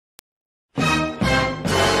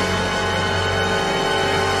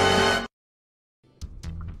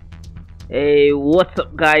Hey, what's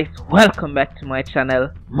up guys? Welcome back to my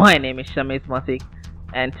channel. My name is Shamismatic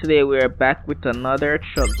and today we are back with another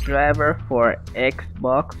truck driver for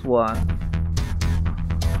Xbox One.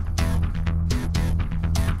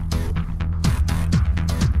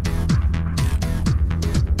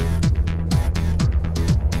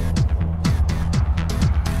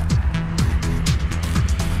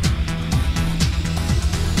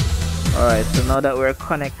 Alright, so now that we're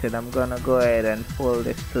connected, I'm gonna go ahead and pull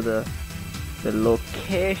this to the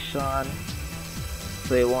location.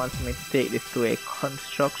 So it wants me to take this to a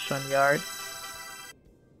construction yard.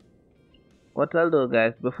 What I'll do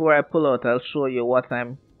guys, before I pull out, I'll show you what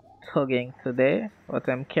I'm tugging today, what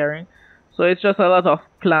I'm carrying. So it's just a lot of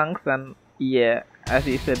planks, and yeah, as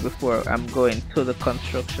he said before, I'm going to the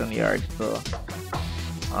construction yard. So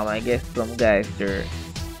I guess some guys are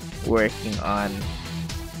working on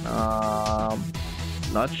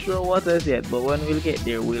not sure what as yet, but when we'll get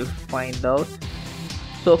there we'll find out.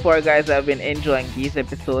 So far guys, I've been enjoying these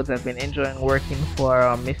episodes. I've been enjoying working for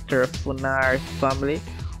Mr. Funar's family.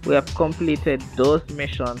 We have completed those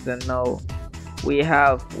missions and now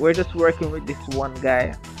we're just working with this one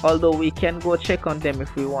guy, although we can go check on them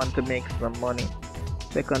if we want to make some money.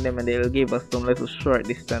 Check on them and they'll give us some little short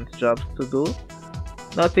distance jobs to do.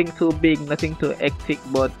 Nothing too big, nothing too hectic,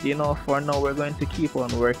 but you know, for now we're going to keep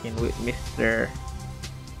on working with Mr.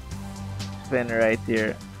 Sven right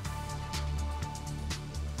here,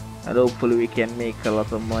 and hopefully we can make a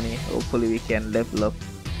lot of money. Hopefully we can level up,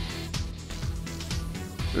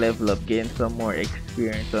 gain some more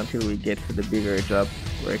experience until we get to the bigger jobs,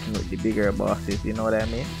 working with the bigger bosses, you know what I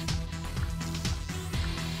mean?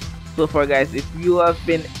 So far guys, if you have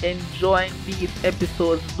been enjoying these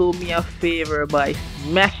episodes, do me a favor by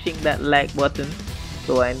smashing that like button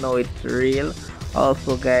so I know it's real.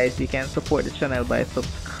 Also guys, you can support the channel by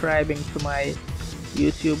subscribing to my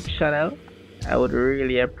YouTube channel. I would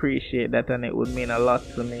really appreciate that and it would mean a lot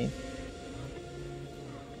to me.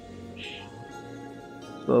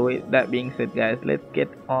 So with that being said guys, let's get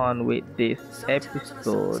on with this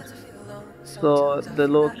episode. So the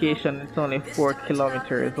location is only 4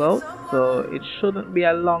 kilometers out, so it shouldn't be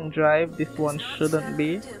a long drive. This one shouldn't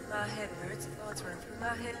be,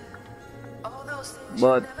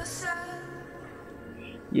 but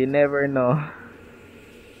you never know.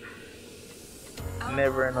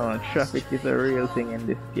 Never know. Traffic is a real thing in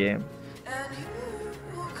this game.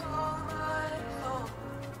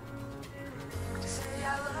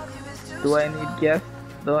 Do I need gas?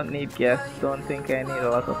 Don't need gas. Don't think I need a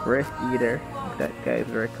lot of rest either. That guy's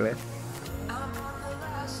reckless.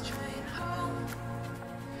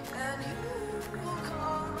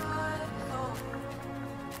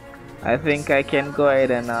 I think I can go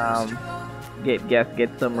ahead and get gas,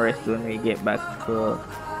 get some rest when we get back to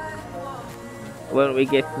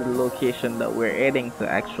the location that we're heading to.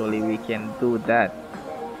 Actually, we can do that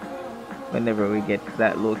whenever we get to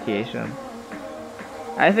that location.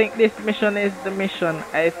 I think this mission is the mission.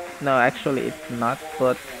 No, actually it's not,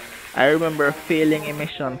 but I remember failing a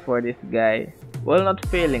mission for this guy. Well, not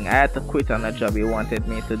failing, I had to quit on a job he wanted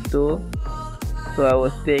me to do. So I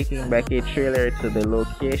was taking back a trailer to the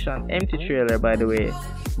location, empty trailer by the way,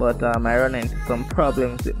 but I ran into some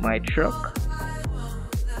problems with my truck,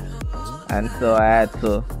 and so I had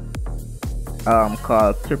to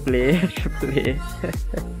call AAA. AAA.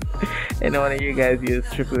 Anyone of you guys use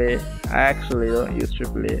AAA? I actually don't use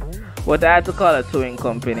AAA, but I had to call a towing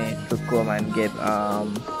company to come and get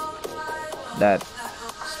that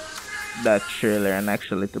trailer and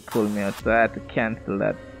actually to pull me out. So I had to cancel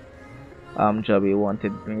that job he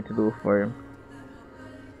wanted me to do for him.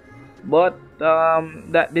 But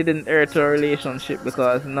that didn't hurt our relationship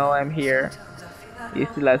because now I'm here. He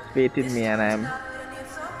still has faith in me and I'm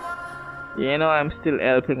still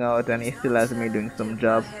helping out, and he still has me doing some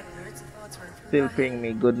jobs. Still paying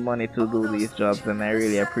me good money to do these jobs, and I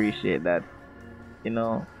really appreciate that. You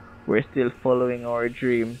know, we're still following our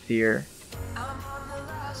dreams here.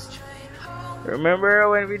 Remember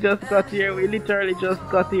when we just got here? We literally just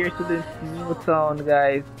got here to this new town,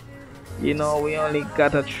 guys. You know, we only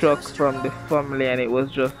got a truck from the family and it was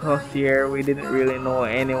just us here. We didn't really know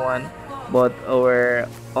anyone, but our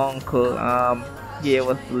uncle gave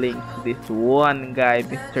us links to this one guy,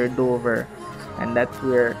 Mr. Dover, and that's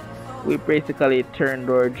where we basically turned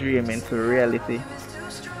our dream into reality.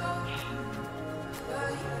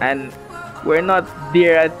 And we're not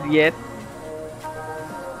there as yet,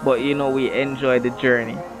 but you know, we enjoy the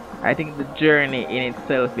journey. I think the journey in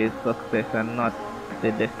itself is success and not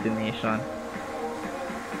the destination.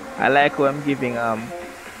 I like when I'm giving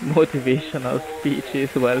motivational speeches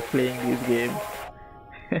while playing these games.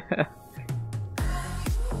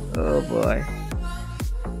 Oh boy.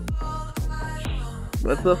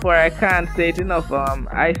 But so far I can't say it enough.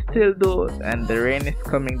 I still do, and the rain is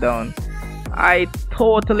coming down. I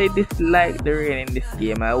totally dislike the rain in this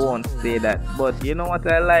game. I won't say that, but you know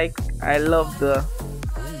what I like? I love the,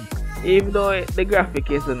 even though the graphic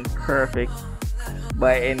isn't perfect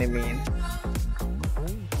by any means,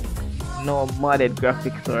 no modded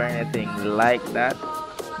graphics or anything like that,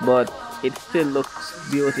 but it still looks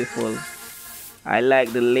beautiful. I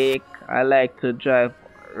like the lake. I like to drive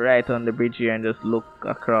right on the bridge here and just look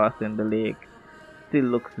across in the lake. Still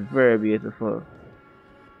looks very beautiful,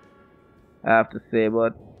 I have to say.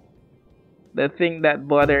 But the thing that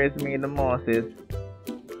bothers me the most is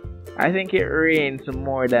I think it rains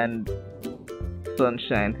more than sun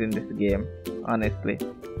shines in this game, honestly.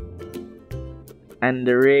 And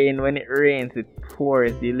the rain, when it rains, it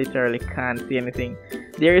pours. You literally can't see anything.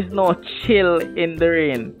 There is no chill in the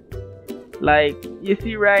rain. Like, you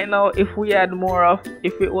see right now, if we had more of,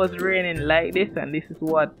 if it was raining like this, and this is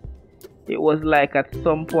what it was like at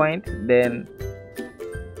some point, then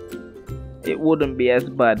it wouldn't be as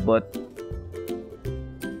bad. But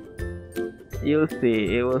you'll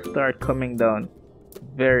see, it will start coming down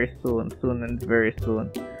very soon and very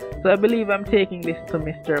soon. So I believe I'm taking this to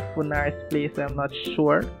Mr. Funar's place. I'm not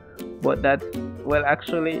sure, but that's, well,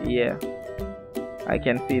 actually, yeah, I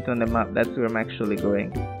can see it on the map. That's where I'm actually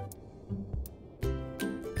going.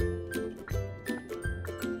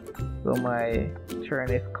 So my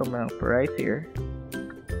turn is coming up right here.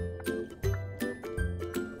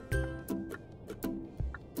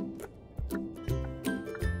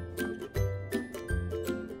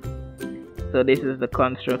 So this is the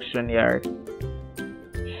construction yard.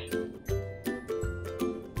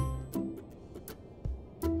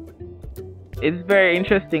 It's very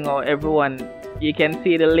interesting how everyone, you can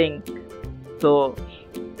see the link, so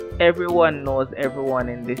everyone knows everyone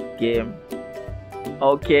in this game.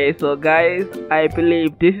 Okay, so guys, I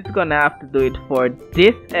believe this is gonna have to do it for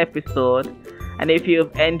this episode. And if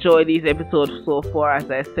you've enjoyed these episodes so far, as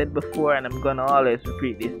I said before, and I'm gonna always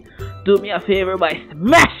repeat this, do me a favor by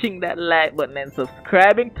smashing that like button and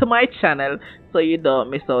subscribing to my channel so you don't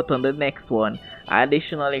miss out on the next one.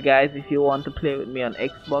 Additionally guys, if you want to play with me on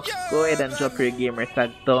Xbox, go ahead and drop your gamer tag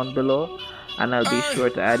down below, and I'll be sure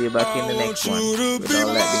to add you back in the next one. With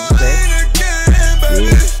all that being said,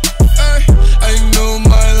 peace.